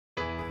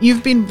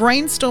You've been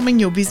brainstorming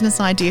your business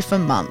idea for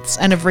months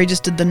and have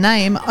registered the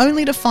name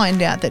only to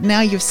find out that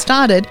now you've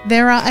started,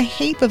 there are a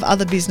heap of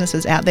other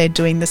businesses out there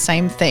doing the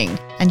same thing.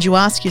 And you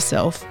ask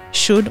yourself,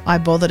 should I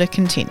bother to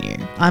continue?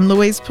 I'm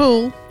Louise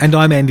Poole. And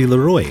I'm Andy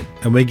Leroy,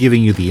 and we're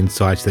giving you the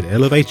insights that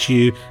elevate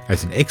you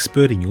as an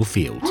expert in your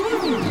field.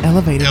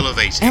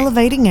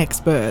 Elevating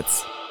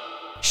experts.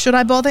 Should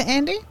I bother,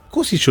 Andy? Of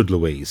course you should,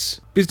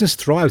 Louise. Business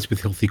thrives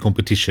with healthy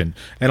competition,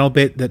 and I'll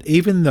bet that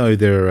even though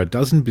there are a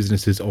dozen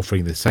businesses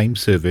offering the same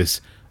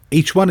service,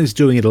 each one is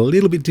doing it a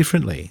little bit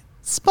differently.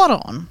 Spot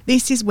on.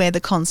 This is where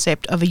the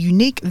concept of a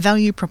unique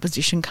value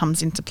proposition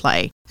comes into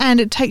play, and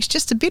it takes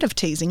just a bit of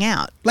teasing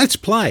out. Let's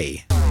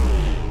play.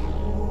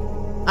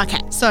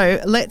 Okay,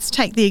 so let's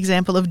take the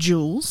example of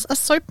Jules, a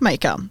soap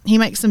maker. He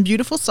makes some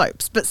beautiful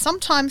soaps, but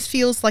sometimes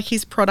feels like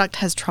his product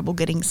has trouble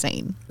getting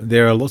seen.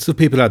 There are lots of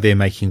people out there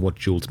making what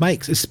Jules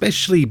makes,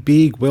 especially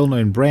big,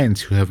 well-known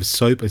brands who have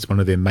soap as one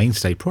of their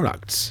mainstay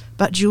products.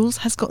 But Jules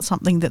has got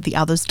something that the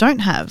others don't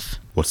have.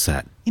 What's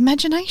that?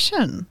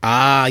 Imagination.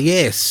 Ah,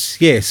 yes.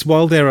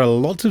 While there are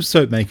lots of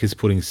soap makers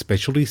putting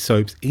specialty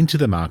soaps into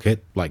the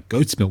market, like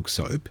goat's milk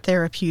soap,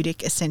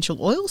 Therapeutic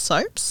essential oil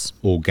soaps.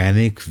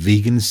 organic,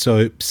 vegan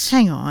soaps.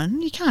 Hang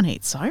on, you can't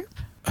eat soap.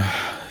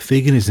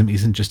 Veganism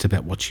isn't just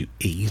about what you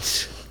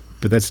eat,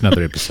 but that's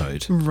another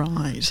episode.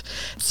 Right.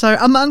 So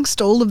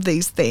amongst all of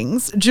these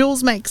things,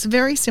 Jules makes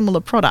very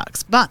similar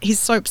products, but his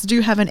soaps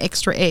do have an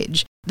extra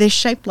edge. They're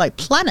shaped like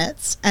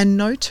planets and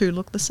no two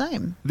look the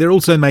same. They're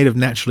also made of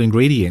natural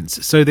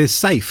ingredients, so they're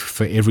safe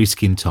for every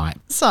skin type.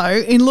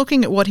 So in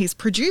looking at what he's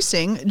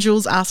producing,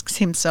 Jules asks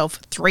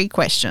himself 3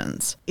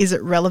 questions. Is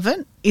it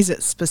relevant? Is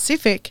it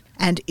specific?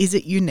 And is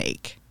it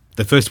unique?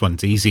 The first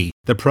one's easy.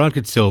 The product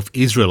itself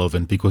is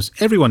relevant because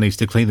everyone needs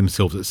to clean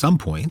themselves at some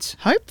point.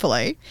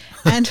 Hopefully.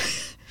 And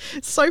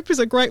soap is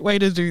a great way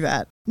to do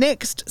that.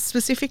 Next,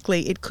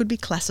 specifically, it could be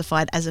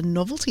classified as a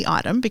novelty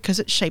item because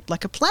it's shaped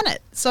like a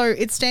planet, so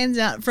it stands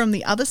out from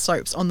the other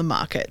soaps on the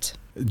market.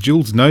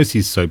 Jules knows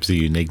his soaps are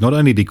unique, not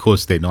only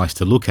because they're nice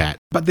to look at,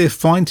 but they're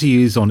fine to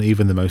use on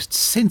even the most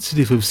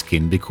sensitive of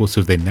skin because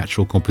of their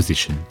natural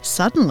composition.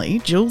 Suddenly,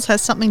 Jules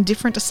has something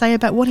different to say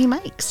about what he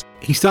makes.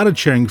 He started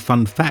sharing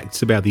fun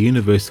facts about the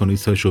universe on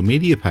his social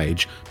media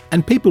page,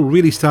 and people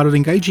really started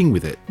engaging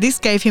with it. This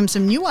gave him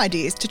some new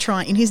ideas to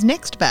try in his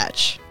next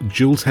batch.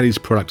 Jules had his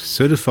product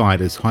certified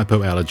as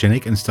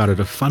hypoallergenic and started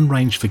a fun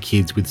range for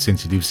kids with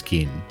sensitive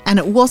skin. And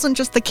it wasn't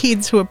just the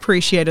kids who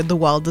appreciated the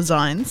wild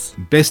designs.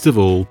 Best of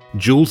all,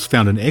 Jules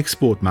found an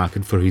export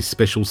market for his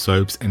special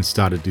soaps and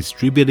started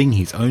distributing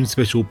his own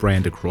special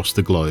brand across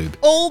the globe.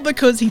 All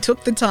because he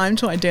took the time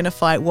to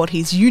identify what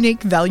his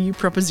unique value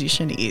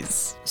proposition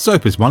is.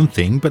 Soap is one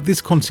thing, but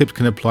this concept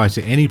can apply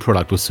to any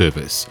product or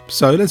service.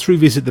 So let's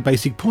revisit the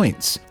basic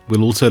points.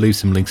 We'll also leave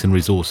some links and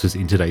resources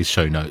in today's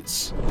show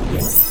notes.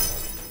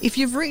 If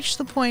you've reached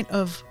the point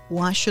of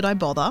why should I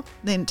bother,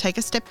 then take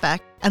a step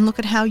back and look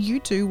at how you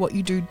do what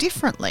you do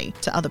differently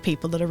to other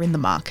people that are in the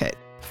market.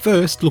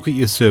 First, look at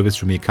your service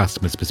from your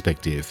customer's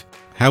perspective.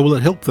 How will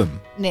it help them?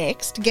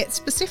 Next, get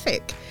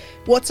specific.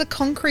 What's a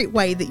concrete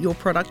way that your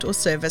product or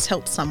service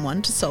helps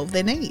someone to solve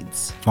their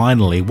needs?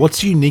 Finally,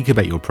 what's unique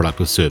about your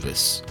product or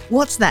service?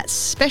 What's that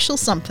special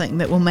something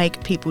that will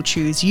make people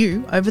choose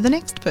you over the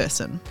next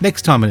person?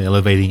 Next time on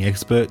Elevating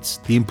Experts,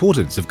 the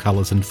importance of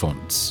colours and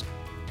fonts.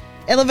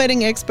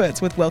 Elevating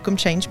Experts with Welcome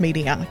Change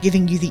Media,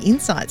 giving you the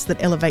insights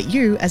that elevate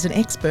you as an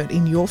expert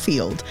in your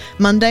field.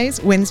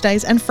 Mondays,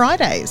 Wednesdays and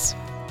Fridays.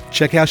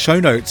 Check our show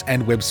notes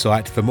and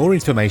website for more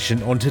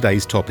information on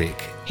today's topic.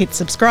 Hit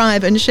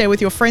subscribe and share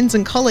with your friends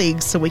and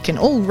colleagues so we can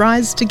all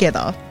rise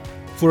together.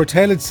 For a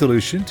tailored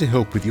solution to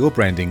help with your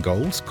branding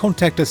goals,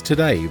 contact us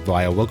today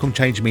via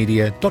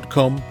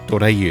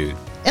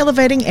welcomechangemedia.com.au.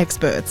 Elevating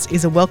Experts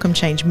is a Welcome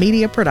Change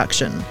Media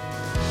production.